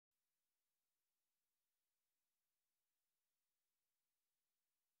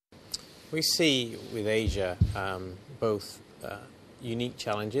We see with Asia both unique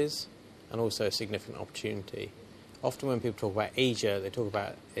challenges and also a significant opportunity. Often when people talk about Asia, they talk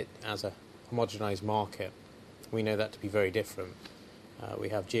about it as a homogenized market. We know that to be very different. We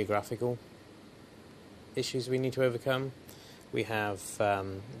have geographical issues we need to overcome. We have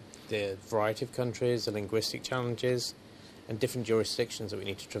the variety of countries, the linguistic challenges, and different jurisdictions that we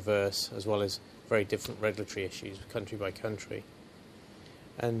need to traverse, as well as very different regulatory issues, country by country.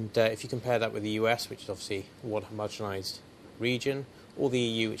 And if you compare that with the US, which is obviously one homogenized region, or the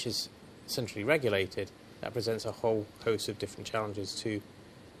EU, which is centrally regulated, that presents a whole host of different challenges to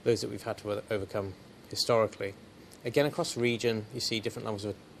those that we've had to overcome historically. Again, across the region, you see different levels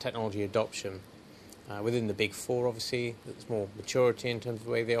of technology adoption. Within the big four, obviously, there's more maturity in terms of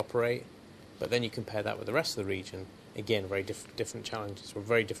the way they operate. But then you compare that with the rest of the region, again, very different challenges, or a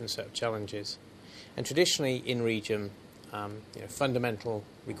very different set of challenges. And traditionally, in region, fundamental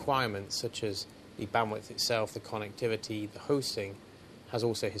requirements such as the bandwidth itself, the connectivity, the hosting, has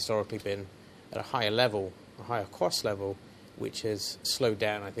also historically been at a higher level, a higher cost level, which has slowed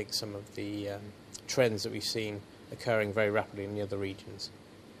down, I think, some of the trends that we've seen occurring very rapidly in the other regions.